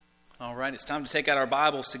All right, it's time to take out our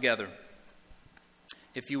Bibles together.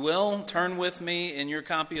 If you will, turn with me in your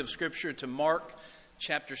copy of Scripture to Mark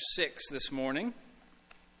chapter 6 this morning.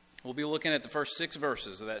 We'll be looking at the first 6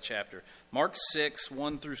 verses of that chapter. Mark 6,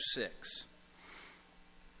 1 through 6.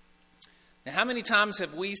 Now, how many times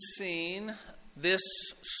have we seen this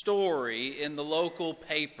story in the local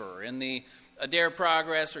paper, in the Adair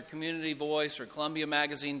Progress or Community Voice or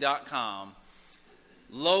ColumbiaMagazine.com?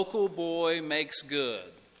 Local boy makes good.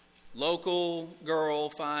 Local girl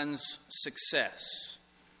finds success.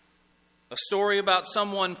 A story about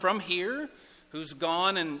someone from here who's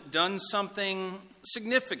gone and done something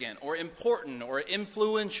significant or important or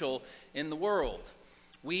influential in the world.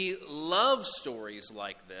 We love stories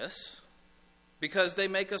like this because they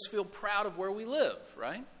make us feel proud of where we live,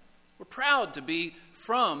 right? We're proud to be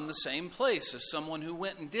from the same place as someone who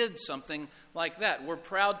went and did something like that. We're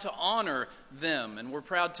proud to honor them, and we're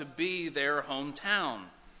proud to be their hometown.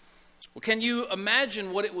 Well, can you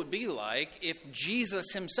imagine what it would be like if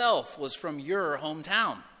Jesus himself was from your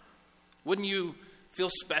hometown? Wouldn't you feel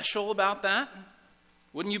special about that?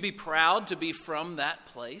 Wouldn't you be proud to be from that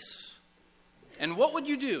place? And what would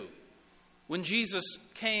you do when Jesus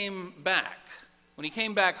came back, when he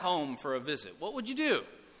came back home for a visit? What would you do?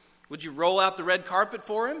 Would you roll out the red carpet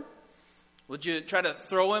for him? Would you try to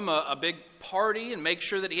throw him a big party and make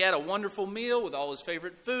sure that he had a wonderful meal with all his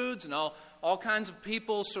favorite foods and all kinds of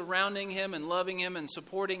people surrounding him and loving him and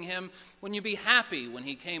supporting him? Wouldn't you be happy when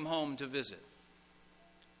he came home to visit?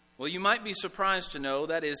 Well, you might be surprised to know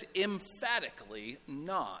that is emphatically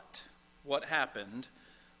not what happened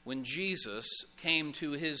when Jesus came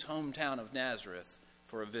to his hometown of Nazareth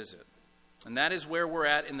for a visit. And that is where we're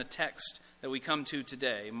at in the text that we come to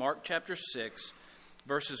today, Mark chapter 6,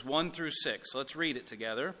 verses 1 through 6. Let's read it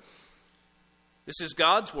together. This is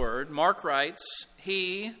God's word. Mark writes,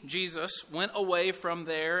 "He, Jesus, went away from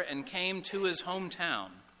there and came to his hometown,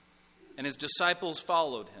 and his disciples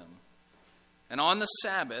followed him. And on the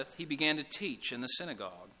Sabbath he began to teach in the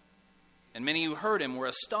synagogue. And many who heard him were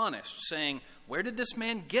astonished, saying, 'Where did this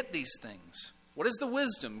man get these things? What is the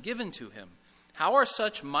wisdom given to him? How are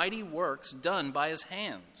such mighty works done by his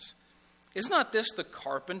hands? Is not this the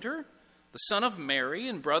carpenter, the son of Mary,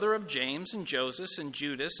 and brother of James and Joseph and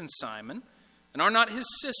Judas and Simon? And are not his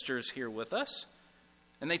sisters here with us?'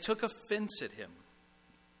 And they took offense at him.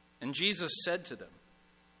 And Jesus said to them,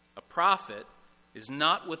 'A prophet is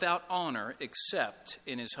not without honor except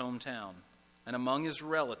in his hometown, and among his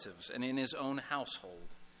relatives, and in his own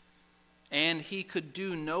household.' And he could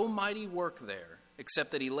do no mighty work there,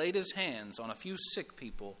 except that he laid his hands on a few sick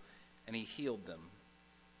people, and he healed them.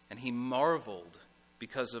 And he marveled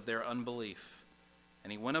because of their unbelief.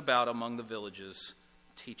 And he went about among the villages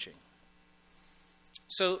teaching."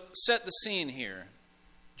 So set the scene here.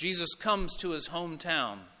 Jesus comes to his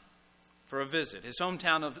hometown for a visit, his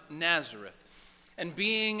hometown of Nazareth. And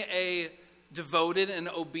being a devoted and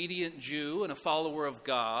obedient Jew and a follower of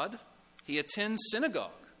God, he attends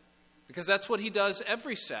synagogue, because that's what he does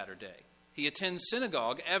every Saturday. He attends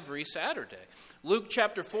synagogue every Saturday. Luke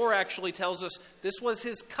chapter 4 actually tells us this was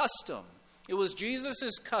his custom. It was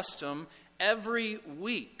Jesus' custom every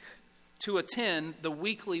week to attend the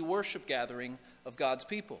weekly worship gathering of God's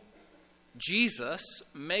people. Jesus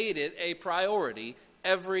made it a priority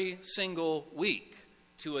every single week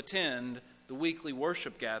to attend the weekly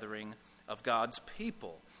worship gathering of God's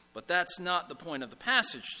people. But that's not the point of the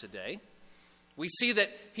passage today. We see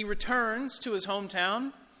that he returns to his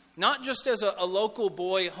hometown, not just as a local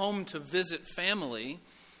boy home to visit family,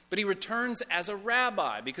 but he returns as a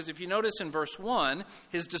rabbi. Because if you notice in verse 1,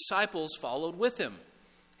 his disciples followed with him.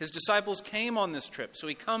 His disciples came on this trip. So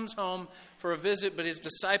he comes home for a visit, but his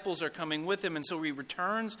disciples are coming with him. And so he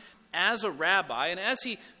returns as a rabbi. And as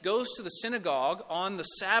he goes to the synagogue on the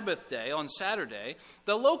Sabbath day, on Saturday,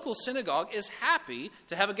 the local synagogue is happy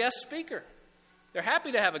to have a guest speaker. They're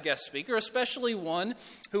happy to have a guest speaker, especially one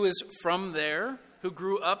who is from there, who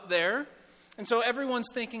grew up there. And so everyone's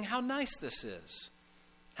thinking how nice this is.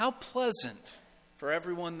 How pleasant for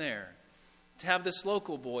everyone there to have this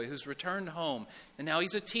local boy who's returned home. And now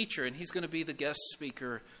he's a teacher and he's going to be the guest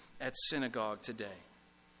speaker at synagogue today.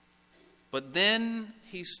 But then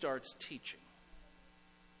he starts teaching.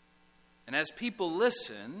 And as people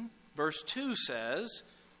listen, verse 2 says,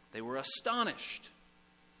 they were astonished.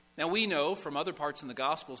 Now we know from other parts in the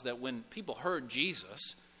Gospels that when people heard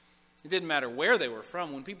Jesus, it didn't matter where they were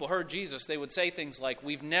from. When people heard Jesus, they would say things like,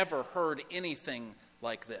 "We've never heard anything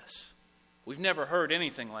like this. We've never heard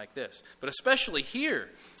anything like this." But especially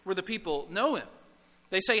here, where the people know him,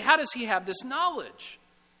 they say, "How does he have this knowledge?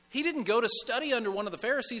 He didn't go to study under one of the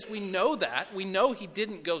Pharisees. We know that. We know he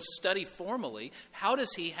didn't go study formally. How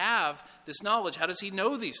does he have this knowledge? How does he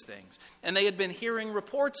know these things? And they had been hearing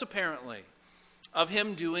reports, apparently, of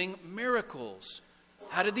him doing miracles.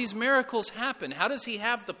 How did these miracles happen? How does he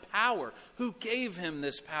have the power? Who gave him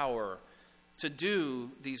this power to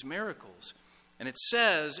do these miracles? And it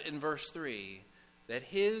says in verse 3 that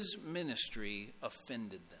his ministry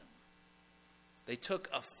offended them. They took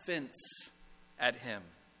offense at him.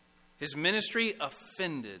 His ministry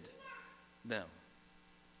offended them.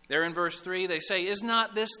 There in verse 3 they say, "Is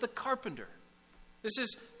not this the carpenter? This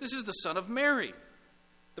is the son of Mary,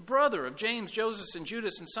 the brother of James, Joseph, and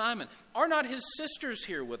Judas, and Simon. Are not his sisters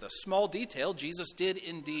here with us?" Small detail, Jesus did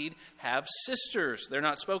indeed have sisters. They're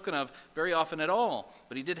not spoken of very often at all,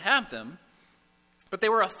 but he did have them. But they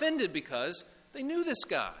were offended because they knew this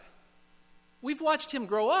guy. We've watched him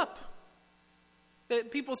grow up.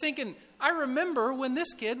 People thinking, I remember when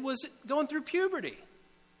this kid was going through puberty.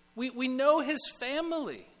 We know his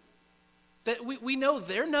family. That we know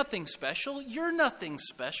they're nothing special. You're nothing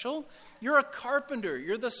special. You're a carpenter.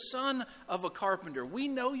 You're the son of a carpenter. We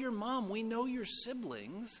know your mom. We know your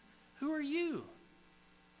siblings. Who are you?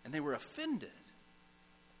 And they were offended.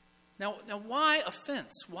 Now, why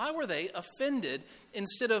offense? Why were they offended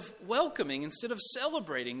instead of welcoming, instead of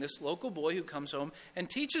celebrating this local boy who comes home and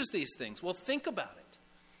teaches these things? Well, think about it.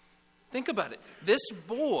 Think about it. This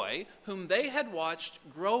boy whom they had watched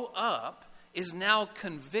grow up is now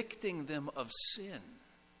convicting them of sin.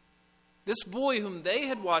 This boy whom they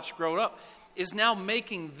had watched grow up is now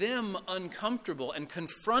making them uncomfortable and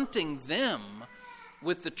confronting them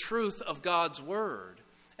with the truth of God's word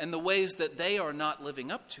and the ways that they are not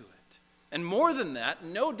living up to it. And more than that,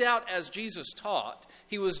 no doubt as Jesus taught,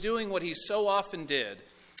 he was doing what he so often did.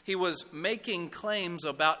 He was making claims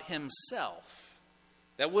about himself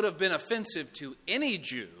that would have been offensive to any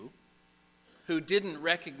Jew who didn't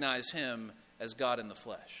recognize him as God in the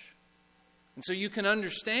flesh. And so you can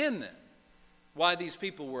understand then why these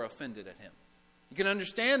people were offended at him. You can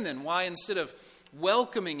understand then why instead of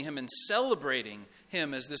welcoming him and celebrating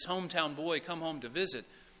him as this hometown boy come home to visit,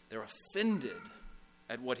 they're offended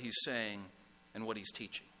at what he's saying and what he's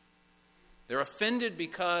teaching. They're offended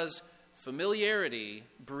because familiarity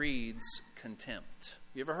breeds contempt.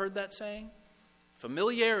 You ever heard that saying?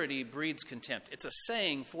 Familiarity breeds contempt. It's a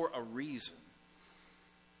saying for a reason.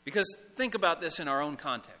 Because think about this in our own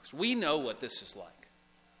context. We know what this is like.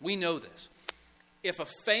 We know this. If a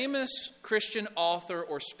famous Christian author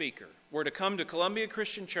or speaker were to come to Columbia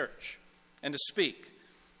Christian Church and to speak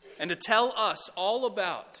and to tell us all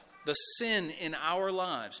about the sin in our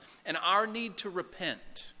lives and our need to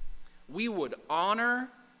repent, we would honor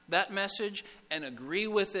that message and agree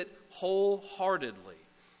with it wholeheartedly.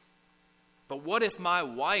 But what if my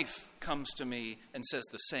wife comes to me and says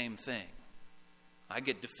the same thing? I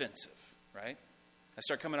get defensive, right? I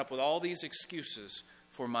start coming up with all these excuses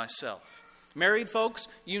for myself. Married folks,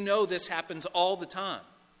 you know this happens all the time.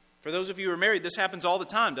 For those of you who are married, this happens all the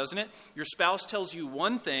time, doesn't it? Your spouse tells you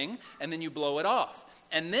one thing and then you blow it off.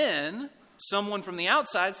 And then someone from the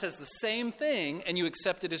outside says the same thing and you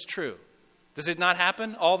accept it as true. Does it not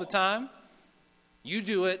happen all the time? You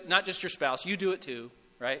do it, not just your spouse, you do it too,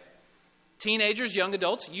 right? Teenagers, young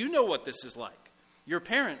adults, you know what this is like. Your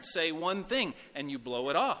parents say one thing and you blow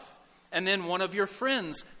it off. And then one of your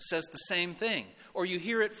friends says the same thing. Or you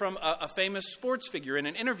hear it from a famous sports figure in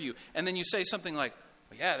an interview and then you say something like,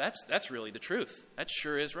 well, yeah, that's really the truth. That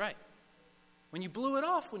sure is right. When you blew it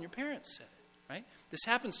off when your parents said it, right? This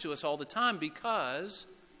happens to us all the time because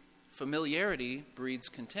familiarity breeds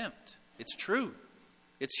contempt. It's true.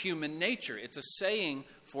 It's human nature. It's a saying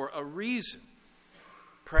for a reason.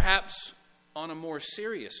 Perhaps on a more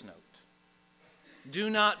serious note, do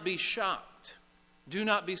not be shocked. Do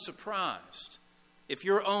not be surprised if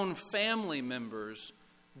your own family members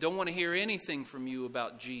don't want to hear anything from you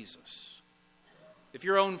about Jesus. If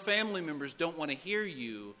your own family members don't want to hear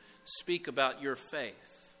you speak about your faith.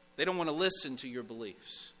 They don't want to listen to your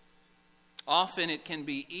beliefs. Often it can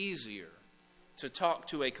be easier to talk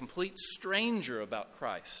to a complete stranger about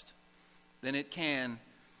Christ than it can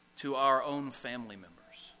to our own family members.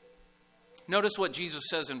 Notice what Jesus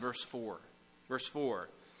says in verse 4. Verse 4,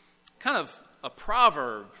 kind of a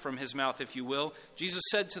proverb from his mouth, if you will. Jesus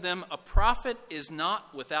said to them, "A prophet is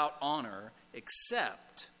not without honor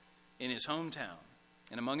except in his hometown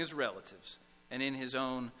and among his relatives and in his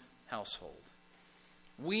own household."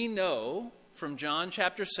 We know from John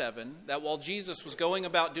chapter 7 that while Jesus was going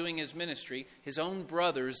about doing his ministry, his own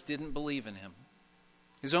brothers didn't believe in him.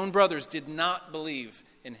 His own brothers did not believe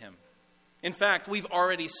in him. In fact, we've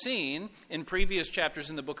already seen in previous chapters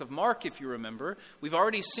in the book of Mark, if you remember, we've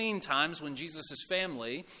already seen times when Jesus'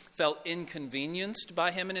 family felt inconvenienced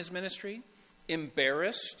by him and his ministry,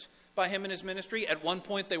 embarrassed by him and his ministry. At one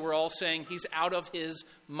point, they were all saying he's out of his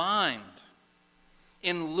mind.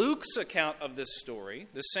 In Luke's account of this story,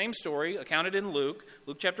 this same story accounted in Luke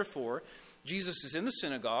chapter 4, Jesus is in the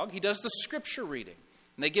synagogue. He does the scripture reading.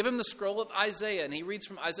 And they give him the scroll of Isaiah, and he reads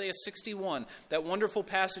from Isaiah 61, that wonderful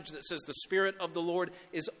passage that says, "The Spirit of the Lord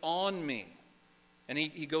is on me." And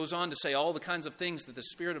he goes on to say all the kinds of things that the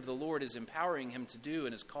Spirit of the Lord is empowering him to do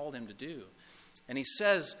and has called him to do. And he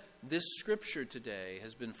says, this scripture today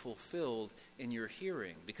has been fulfilled in your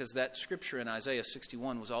hearing, because that scripture in Isaiah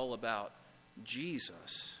 61 was all about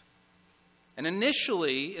Jesus. And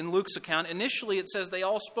initially, in Luke's account, it says they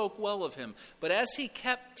all spoke well of him. But as he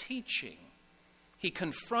kept teaching, he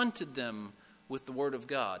confronted them with the word of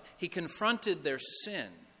God. He confronted their sin.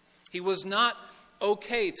 He was not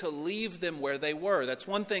okay to leave them where they were. That's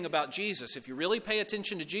one thing about Jesus. If you really pay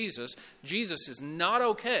attention to Jesus, Jesus is not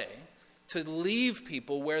okay to leave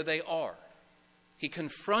people where they are. He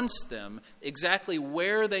confronts them exactly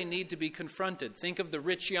where they need to be confronted. Think of the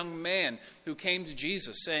rich young man who came to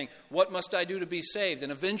Jesus saying, "What must I do to be saved?"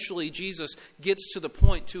 And eventually Jesus gets to the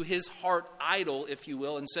point, to his heart idol, if you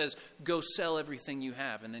will, and says, "Go sell everything you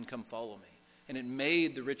have and then come follow me." And it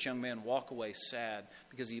made the rich young man walk away sad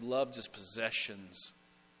because he loved his possessions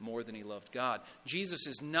more than he loved God. Jesus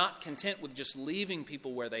is not content with just leaving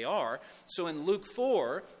people where they are. So in Luke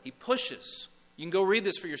 4, he pushes. You can go read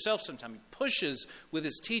this for yourself sometime. He pushes with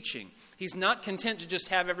his teaching. He's not content to just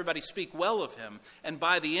have everybody speak well of him. And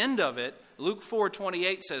by the end of it, Luke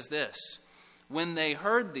 4:28 says this: "When they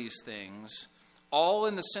heard these things, all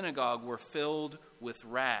in the synagogue were filled with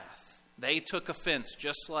wrath." They took offense,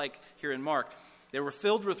 just like here in Mark. They were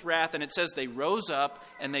filled with wrath, and it says they rose up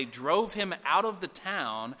and they drove him out of the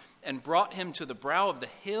town and brought him to the brow of the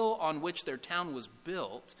hill on which their town was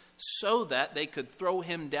built, so that they could throw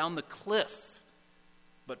him down the cliff.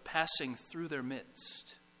 But passing through their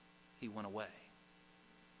midst, he went away.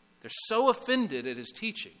 They're so offended at his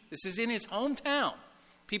teaching. This is in his hometown.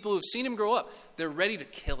 People who've seen him grow up, they're ready to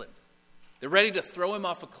kill him. They're ready to throw him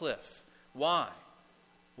off a cliff. Why?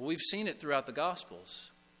 Well, we've seen it throughout the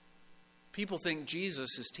Gospels. People think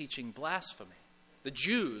Jesus is teaching blasphemy. The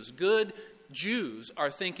Jews, good Jews,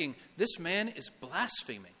 are thinking, this man is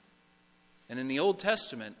blaspheming. And in the Old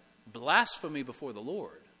Testament, blasphemy before the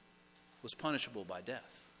Lord was punishable by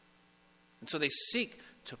death. And so they seek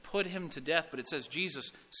to put him to death, but it says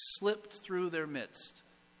Jesus slipped through their midst.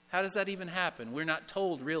 How does that even happen? We're not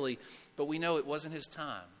told really, but we know it wasn't his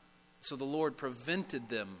time. So the Lord prevented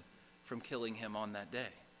them from killing him on that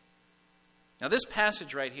day. Now this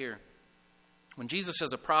passage right here, when Jesus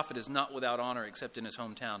says a prophet is not without honor except in his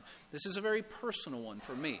hometown, this is a very personal one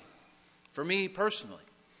for me personally.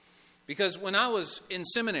 Because when I was in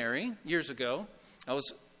seminary years ago, I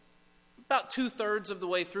was about 2/3 of the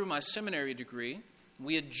way through my seminary degree.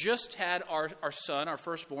 We had just had our son, our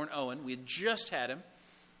firstborn, Owen. We had just had him.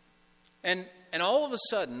 And all of a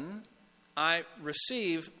sudden, I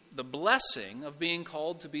received the blessing of being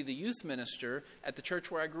called to be the youth minister at the church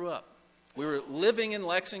where I grew up. We were living in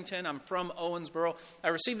Lexington. I'm from Owensboro. I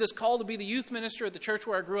received this call to be the youth minister at the church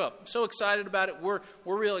where I grew up. I'm so excited about it. We're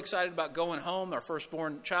real excited about going home. Our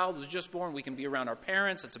firstborn child was just born. We can be around our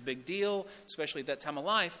parents. That's a big deal, especially at that time of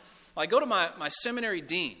life. I go to my seminary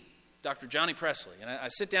dean, Dr. Johnny Presley, and I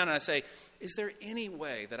sit down and I say, is there any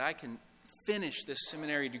way that I can finish this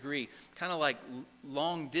seminary degree kind of like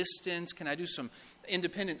long distance? Can I do some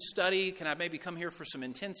independent study? Can I maybe come here for some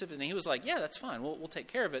intensive? And he was like, yeah, that's fine. We'll take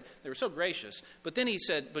care of it. They were so gracious. But then he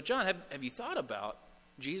said, but John, have you thought about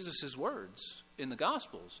Jesus' words in the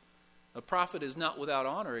Gospels? A prophet is not without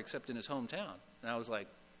honor except in his hometown. And I was like,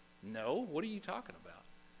 no, what are you talking about?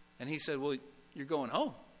 And he said, well, you're going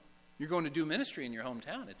home. You're going to do ministry in your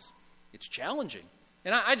hometown. It's challenging.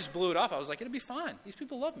 And I just blew it off. I was like, it'll be fine. These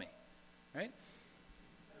people love me. Right?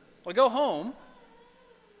 Well, I go home.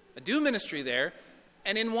 I do ministry there.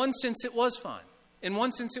 And in one sense, it was fine. In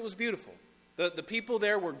one sense, it was beautiful. The people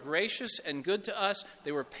there were gracious and good to us.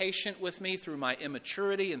 They were patient with me through my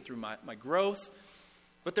immaturity and through my growth.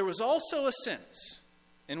 But there was also a sense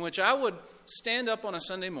in which I would stand up on a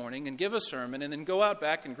Sunday morning and give a sermon and then go out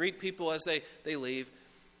back and greet people as they leave.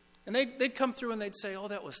 And they'd come through and they'd say, oh,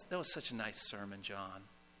 that was such a nice sermon, John.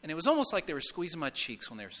 And it was almost like they were squeezing my cheeks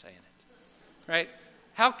when they were saying it. Right?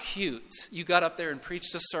 How cute you got up there and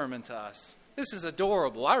preached a sermon to us. This is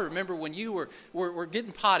adorable. I remember when you were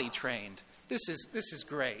getting potty trained. This is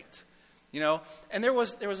great. You know? And there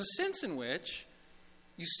was a sense in which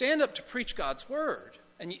you stand up to preach God's word.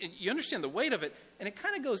 And you understand the weight of it, and it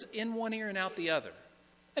kind of goes in one ear and out the other.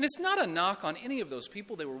 And it's not a knock on any of those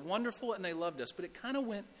people. They were wonderful and they loved us, but it kind of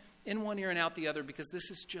went in one ear and out the other because this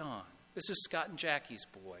is John. This is Scott and Jackie's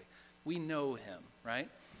boy. We know him, right?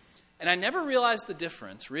 And I never realized the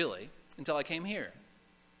difference, really, until I came here.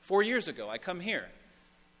 4 years ago, I come here.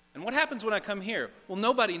 And what happens when I come here? Well,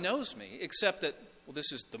 nobody knows me except that, well,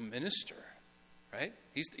 this is the minister, right?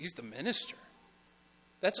 He's the minister.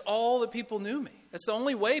 That's all that people knew me. That's the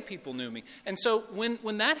only way people knew me. And so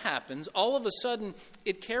when that happens, all of a sudden,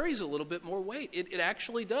 it carries a little bit more weight. It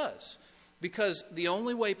actually does. Because the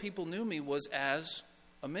only way people knew me was as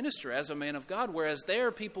a minister, as a man of God. Whereas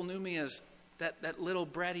there, people knew me as that little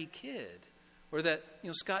bratty kid. Or that,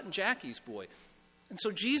 Scott and Jackie's boy. And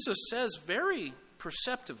so Jesus says very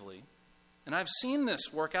perceptively, and I've seen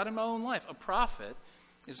this work out in my own life, a prophet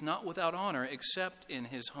is not without honor except in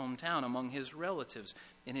his hometown, among his relatives,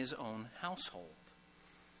 in his own household.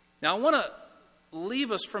 Now, I want to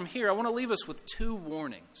leave us from here. I want to leave us with two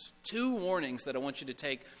warnings that I want you to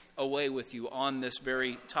take away with you on this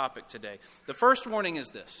very topic today. The first warning is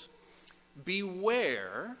this: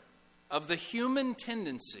 beware of the human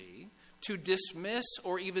tendency to dismiss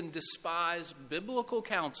or even despise biblical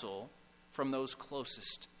counsel from those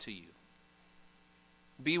closest to you.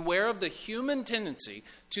 Beware of the human tendency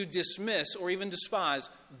to dismiss or even despise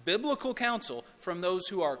biblical counsel from those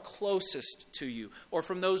who are closest to you or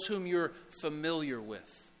from those whom you're familiar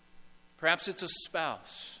with. Perhaps it's a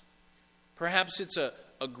spouse. Perhaps it's a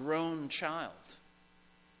grown child.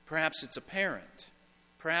 Perhaps it's a parent.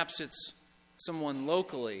 Perhaps it's someone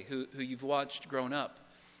locally who you've watched grown up.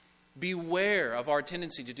 Beware of our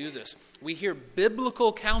tendency to do this. We hear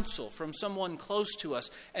biblical counsel from someone close to us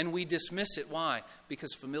and we dismiss it. Why?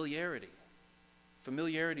 Because familiarity.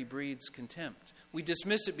 Familiarity breeds contempt. We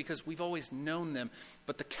dismiss it because we've always known them.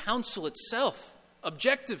 But the counsel itself,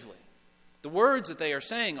 objectively, the words that they are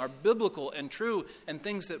saying are biblical and true and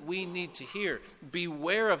things that we need to hear.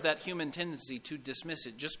 Beware of that human tendency to dismiss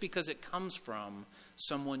it just because it comes from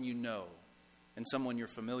someone you know and someone you're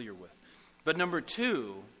familiar with. But number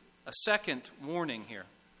two, a second warning here.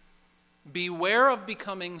 Beware of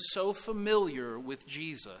becoming so familiar with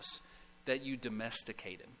Jesus that you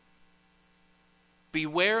domesticate him.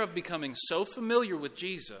 Beware of becoming so familiar with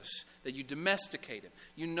Jesus that you domesticate him.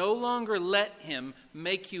 You no longer let him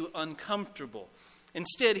make you uncomfortable.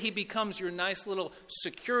 Instead, he becomes your nice little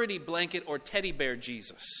security blanket or teddy bear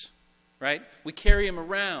Jesus, right? We carry him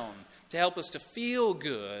around to help us to feel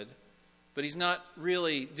good, but he's not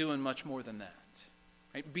really doing much more than that.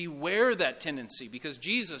 Right? Beware that tendency, because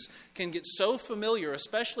Jesus can get so familiar,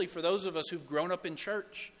 especially for those of us who've grown up in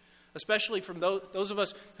church, especially from those of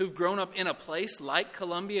us who've grown up in a place like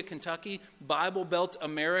Columbia, Kentucky, Bible Belt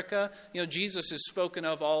America. Jesus is spoken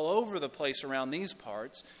of all over the place around these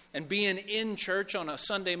parts. And being in church on a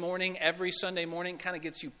Sunday morning, every Sunday morning, kind of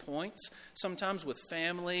gets you points, sometimes with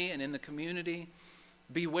family and in the community.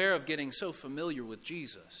 Beware of getting so familiar with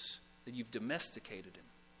Jesus that you've domesticated him.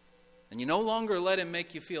 And you no longer let him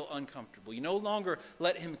make you feel uncomfortable. You no longer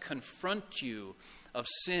let him confront you of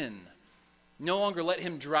sin. No longer let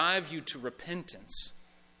him drive you to repentance.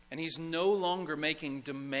 And he's no longer making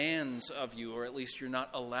demands of you, or at least you're not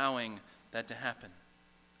allowing that to happen.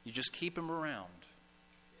 You just keep him around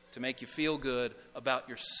to make you feel good about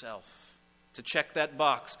yourself. To check that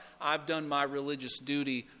box, I've done my religious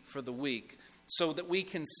duty for the week, so that we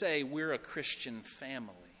can say we're a Christian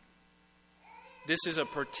family. This is a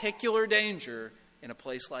particular danger in a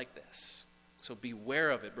place like this. So beware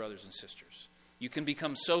of it, brothers and sisters. You can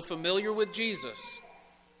become so familiar with Jesus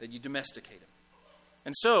that you domesticate him.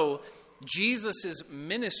 And so, Jesus'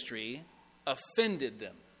 ministry offended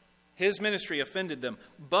them. His ministry offended them.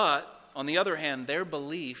 But, on the other hand, their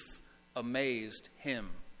belief amazed him.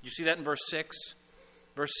 You see that in verse 6?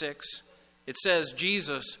 Verse 6, it says,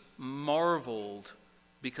 Jesus marveled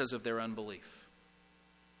because of their unbelief.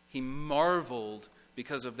 He marveled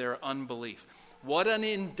because of their unbelief. What an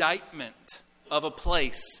indictment of a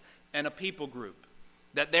place and a people group.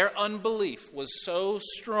 That their unbelief was so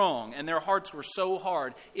strong and their hearts were so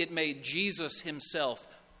hard, it made Jesus himself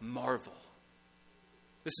marvel.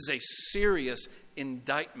 This is a serious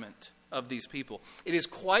indictment of these people. It is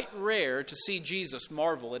quite rare to see Jesus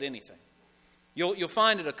marvel at anything. You'll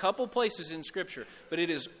find it a couple places in Scripture, but it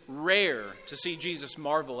is rare to see Jesus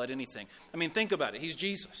marvel at anything. I mean, think about it. He's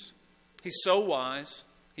Jesus. He's so wise.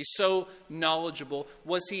 He's so knowledgeable.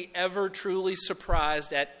 Was he ever truly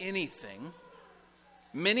surprised at anything?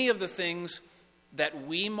 Many of the things that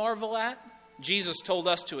we marvel at, Jesus told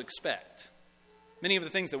us to expect. Many of the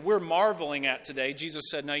things that we're marveling at today, Jesus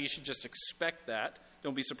said, no, you should just expect that.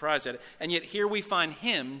 Don't be surprised at it. And yet here we find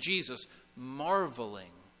him, Jesus,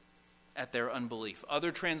 marveling at their unbelief.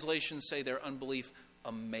 Other translations say their unbelief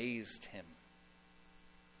amazed him.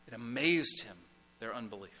 It amazed him, their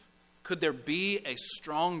unbelief. Could there be a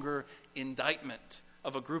stronger indictment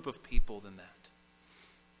of a group of people than that?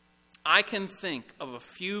 I can think of a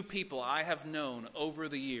few people I have known over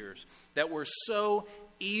the years that were so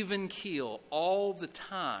even keel all the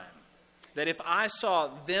time that if I saw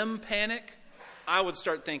them panic, I would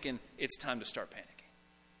start thinking, it's time to start panicking.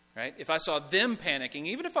 Right? If I saw them panicking,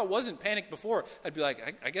 even if I wasn't panicked before, I'd be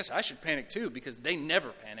like, I guess I should panic too, because they never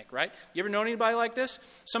panic, right? You ever known anybody like this?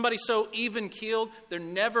 Somebody so even-keeled, they're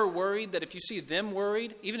never worried, that if you see them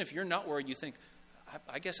worried, even if you're not worried, you think,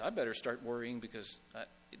 I guess I better start worrying because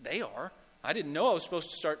they are. I didn't know I was supposed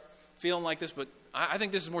to start feeling like this, but I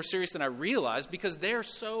think this is more serious than I realized because they're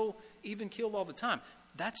so even-keeled all the time.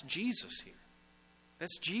 That's Jesus here.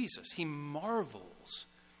 That's Jesus. He marvels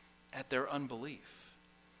at their unbelief.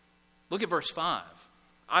 Look at verse 5.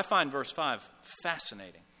 I find verse 5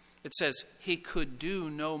 fascinating. It says, he could do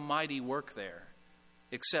no mighty work there,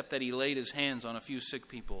 except that he laid his hands on a few sick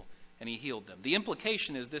people and he healed them. The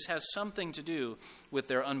implication is this has something to do with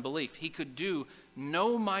their unbelief. He could do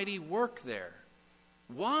no mighty work there.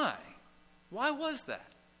 Why? Why was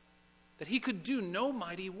that? That he could do no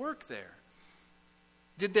mighty work there.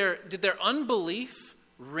 Did their unbelief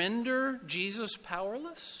render Jesus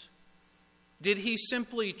powerless? Did he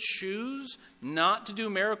simply choose not to do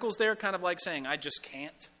miracles there, kind of like saying, I just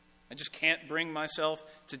can't bring myself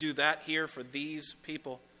to do that here for these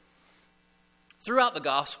people? Throughout the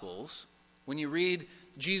Gospels, when you read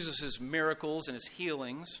Jesus' miracles and his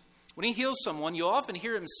healings, when he heals someone, you'll often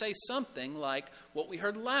hear him say something like what we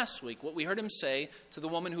heard last week, what we heard him say to the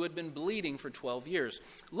woman who had been bleeding for 12 years.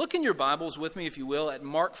 Look in your Bibles with me, if you will, at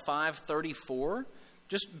Mark 5:34.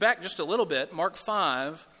 Back just a little bit, Mark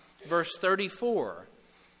 5, verse 34.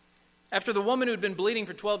 After the woman who had been bleeding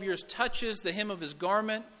for 12 years touches the hem of his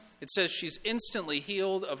garment, it says she's instantly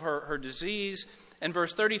healed of her disease. And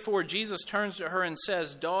verse 34, Jesus turns to her and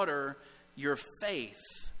says, daughter, your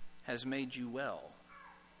faith has made you well.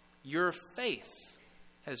 Your faith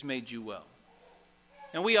has made you well.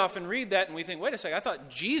 And we often read that and we think, wait a second, I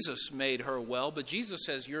thought Jesus made her well, but Jesus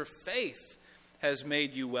says, your faith has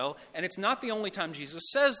made you well. And it's not the only time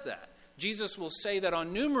Jesus says that. Jesus will say that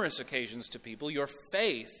on numerous occasions to people, your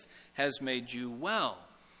faith has made you well.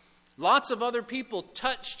 Lots of other people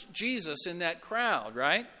touched Jesus in that crowd,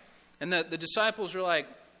 right? And the disciples are like,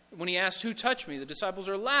 when he asked, who touched me? The disciples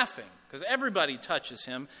are laughing because everybody touches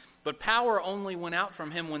him. But power only went out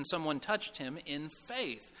from him when someone touched him in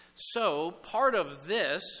faith. So part of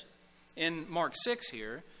this, in Mark 6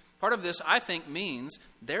 here, part of this I think means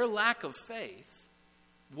their lack of faith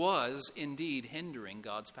was indeed hindering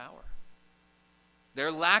God's power.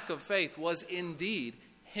 Their lack of faith was indeed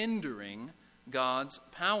hindering God's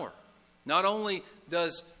power. Not only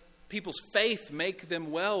does people's faith make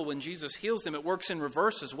them well when Jesus heals them, it works in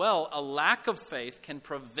reverse as well. A lack of faith can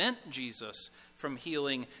prevent Jesus from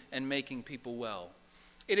healing and making people well.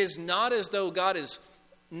 It is not as though God is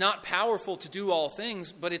not powerful to do all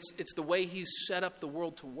things, but it's the way he's set up the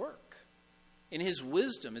world to work. In his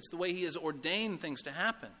wisdom, it's the way he has ordained things to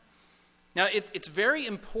happen. Now, it's very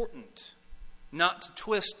important not to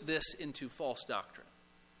twist this into false doctrine.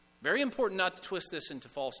 Very important not to twist this into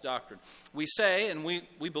false doctrine. We say, and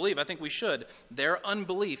we believe, I think we should, their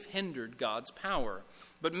unbelief hindered God's power.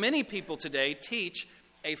 But many people today teach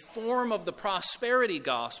a form of the prosperity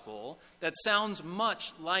gospel that sounds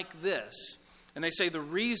much like this. And they say the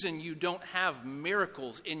reason you don't have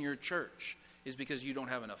miracles in your church is because you don't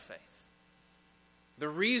have enough faith. The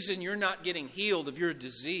reason you're not getting healed of your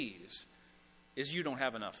disease is you don't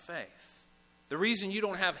have enough faith. The reason you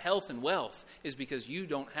don't have health and wealth is because you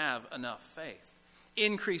don't have enough faith.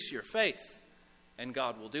 Increase your faith, and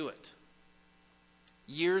God will do it.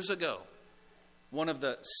 Years ago, one of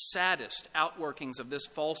the saddest outworkings of this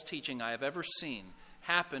false teaching I have ever seen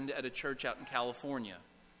happened at a church out in California.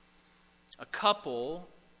 A couple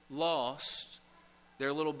lost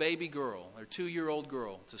their little baby girl, their 2-year-old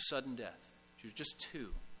girl, to sudden death. She was just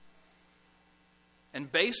 2. And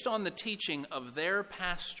based on the teaching of their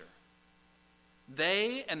pastor,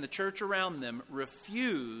 they and the church around them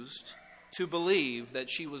refused to believe that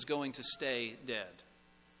she was going to stay dead.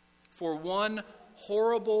 For one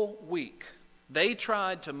horrible week, they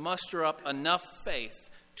tried to muster up enough faith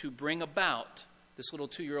to bring about this little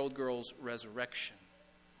 2-year-old girl's resurrection.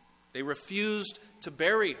 They refused to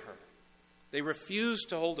bury her. They refused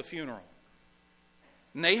to hold a funeral.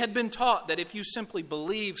 And they had been taught that if you simply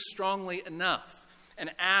believe strongly enough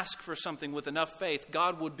and ask for something with enough faith,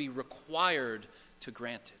 God would be required to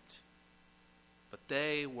grant it. But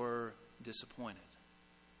they were disappointed.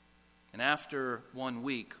 And after 1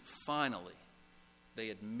 week, finally, they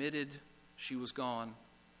admitted she was gone,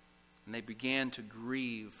 and they began to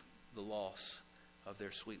grieve the loss of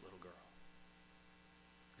their sweet little girl.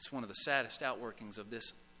 It's one of the saddest outworkings of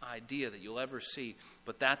this idea that you'll ever see,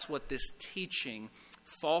 but that's what this teaching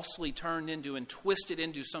falsely turned into and twisted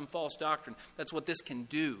into some false doctrine. That's what this can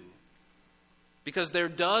do. Because there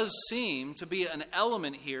does seem to be an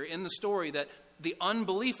element here in the story that the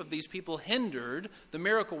unbelief of these people hindered the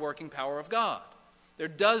miracle-working power of God. There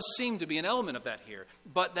does seem to be an element of that here.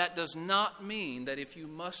 But that does not mean that if you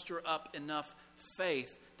muster up enough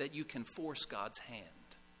faith that you can force God's hand.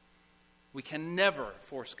 We can never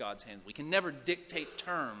force God's hand. We can never dictate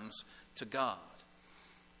terms to God.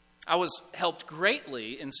 I was helped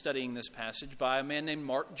greatly in studying this passage by a man named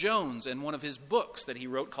Mark Jones and one of his books that he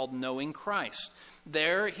wrote called Knowing Christ.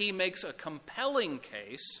 There he makes a compelling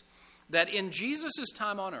case that in Jesus'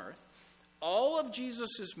 time on earth, all of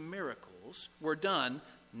Jesus' miracles were done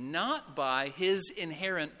not by his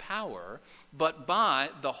inherent power, but by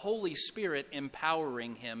the Holy Spirit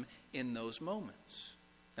empowering him in those moments.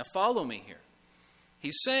 Now follow me here.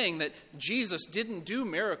 He's saying that Jesus didn't do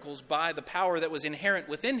miracles by the power that was inherent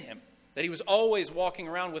within him, that he was always walking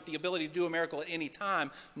around with the ability to do a miracle at any time.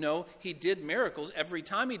 No, he did miracles. Every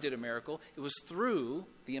time he did a miracle, it was through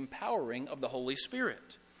the empowering of the Holy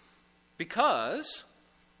Spirit. Because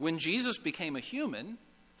when Jesus became a human,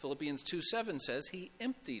 Philippians 2:7 says he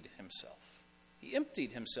emptied himself. He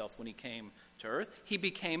emptied himself when he came to earth. He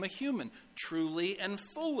became a human, truly and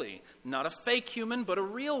fully. Not a fake human, but a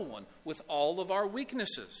real one, with all of our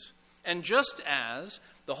weaknesses. And just as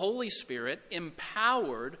the Holy Spirit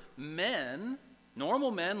empowered men, normal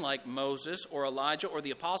men like Moses or Elijah or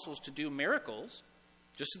the apostles to do miracles,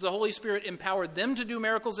 just as the Holy Spirit empowered them to do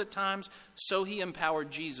miracles at times, so he empowered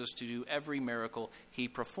Jesus to do every miracle he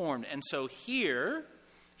performed. And so here,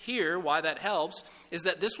 why that helps, is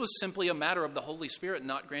that this was simply a matter of the Holy Spirit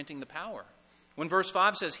not granting the power. When verse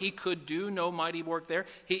 5 says he could do no mighty work there,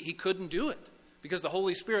 he couldn't do it because the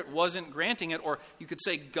Holy Spirit wasn't granting it, or you could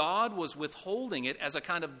say God was withholding it as a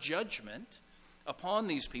kind of judgment upon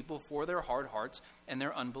these people for their hard hearts and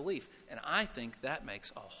their unbelief. And I think that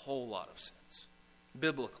makes a whole lot of sense.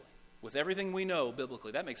 Biblically, with everything we know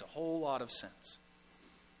biblically, that makes a whole lot of sense.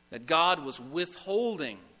 That God was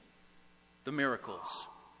withholding the miracles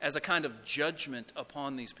as a kind of judgment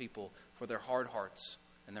upon these people for their hard hearts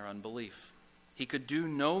and their unbelief. He could do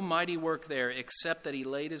no mighty work there except that he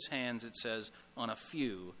laid his hands, it says, on a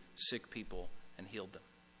few sick people and healed them.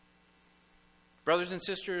 Brothers and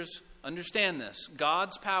sisters, understand this.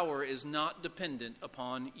 God's power is not dependent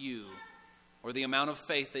upon you or the amount of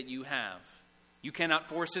faith that you have. You cannot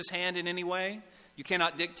force his hand in any way. You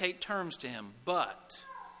cannot dictate terms to him. But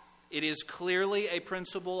it is clearly a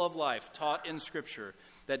principle of life taught in Scripture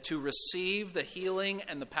that to receive the healing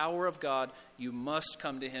and the power of God, you must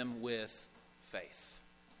come to him with faith.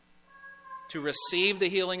 To receive the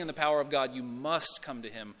healing and the power of God, you must come to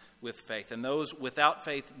him with faith. And those without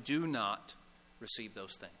faith do not receive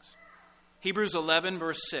those things. Hebrews 11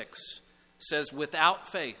 verse 6 says, without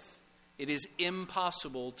faith, it is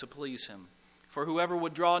impossible to please him. For whoever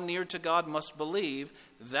would draw near to God must believe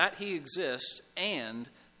that he exists and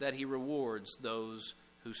that he rewards those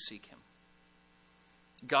who seek him.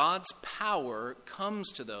 God's power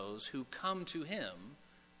comes to those who come to him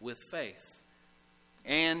with faith.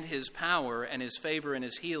 And his power and his favor and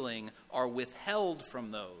his healing are withheld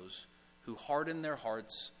from those who harden their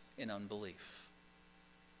hearts in unbelief.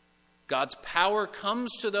 God's power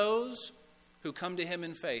comes to those who come to him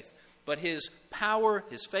in faith. But his power,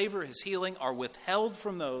 his favor, his healing are withheld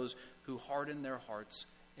from those who harden their hearts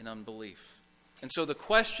in unbelief. And so the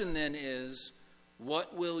question then is,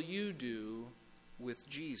 what will you do with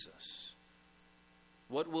Jesus?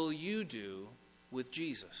 What will you do with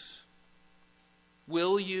Jesus?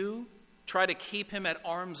 Will you try to keep him at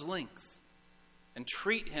arm's length and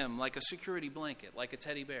treat him like a security blanket, like a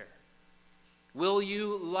teddy bear? Will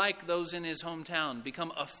you, like those in his hometown,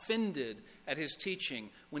 become offended at his teaching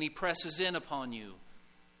when he presses in upon you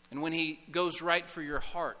and when he goes right for your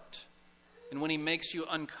heart and when he makes you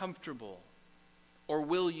uncomfortable? Or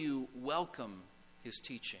will you welcome his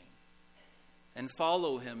teaching and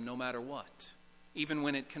follow him no matter what, even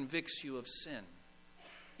when it convicts you of sin,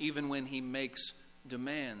 even when he makes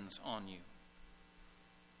demands on you?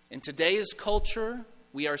 In today's culture,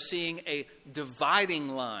 we are seeing a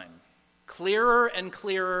dividing line. Clearer and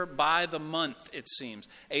clearer by the month, it seems.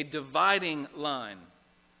 A dividing line.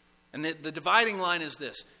 And the dividing line is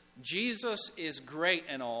this. Jesus is great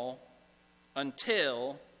and all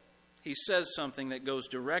until he says something that goes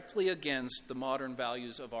directly against the modern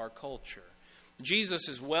values of our culture. Jesus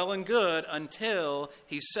is well and good until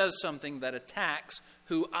he says something that attacks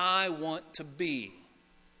who I want to be.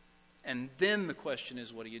 And then the question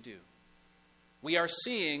is, what do you do? We are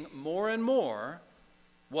seeing more and more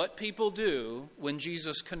what people do when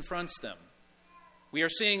Jesus confronts them. We are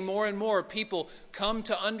seeing more and more people come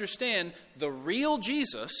to understand the real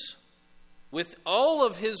Jesus, with all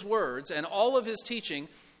of his words and all of his teaching,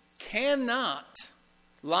 cannot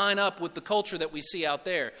line up with the culture that we see out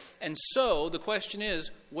there. And so the question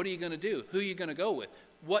is, what are you going to do? Who are you going to go with?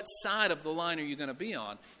 What side of the line are you going to be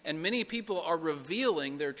on? And many people are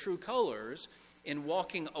revealing their true colors in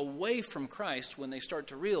walking away from Christ when they start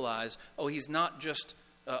to realize, oh, he's not just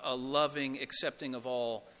a loving, accepting of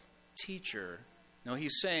all teacher. No,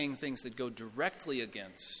 he's saying things that go directly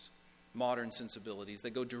against modern sensibilities,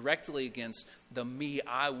 that go directly against the me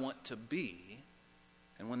I want to be.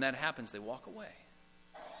 And when that happens, they walk away.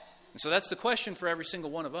 And so that's the question for every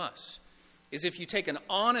single one of us, is if you take an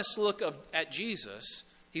honest look at Jesus,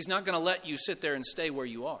 he's not going to let you sit there and stay where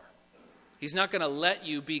you are. He's not going to let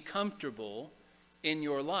you be comfortable in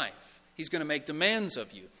your life. He's going to make demands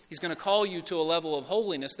of you. He's going to call you to a level of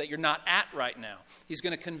holiness that you're not at right now. He's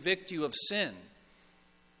going to convict you of sin.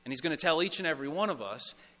 And he's going to tell each and every one of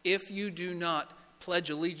us, if you do not pledge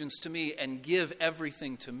allegiance to me and give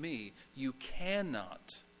everything to me, you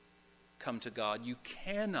cannot come to God. You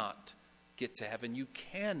cannot get to heaven. You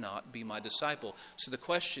cannot be my disciple. So the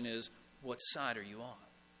question is, what side are you on?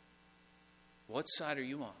 What side are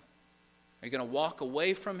you on? Are you going to walk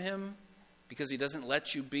away from him because he doesn't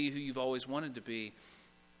let you be who you've always wanted to be?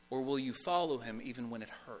 Or will you follow him even when it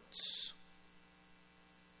hurts?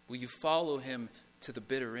 Will you follow him to the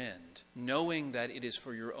bitter end, knowing that it is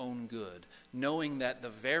for your own good, knowing that the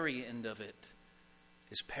very end of it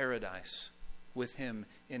is paradise with him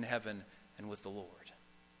in heaven and with the Lord?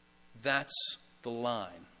 That's the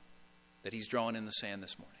line that he's drawn in the sand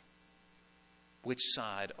this morning. Which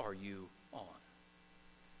side are you on?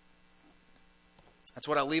 That's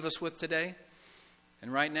what I'll leave us with today.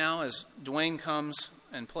 And right now, as Dwayne comes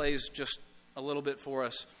and plays just a little bit for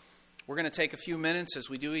us, we're going to take a few minutes,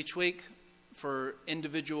 as we do each week, for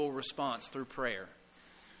individual response through prayer.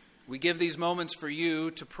 We give these moments for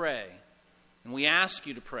you to pray, and we ask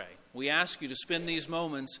you to pray. We ask you to spend these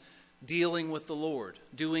moments dealing with the Lord,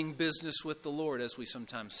 doing business with the Lord, as we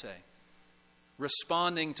sometimes say,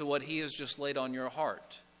 responding to what he has just laid on your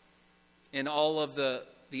heart in all of the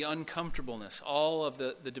uncomfortableness, all of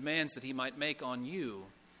the demands that he might make on you.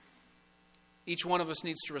 Each one of us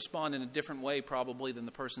needs to respond in a different way probably than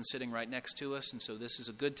the person sitting right next to us. And so this is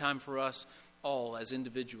a good time for us all as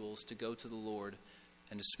individuals to go to the Lord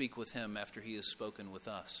and to speak with him after he has spoken with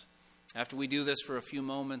us. After we do this for a few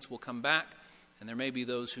moments, we'll come back, and there may be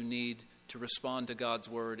those who need to respond to God's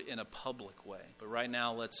word in a public way. But right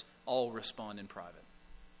now, let's all respond in private.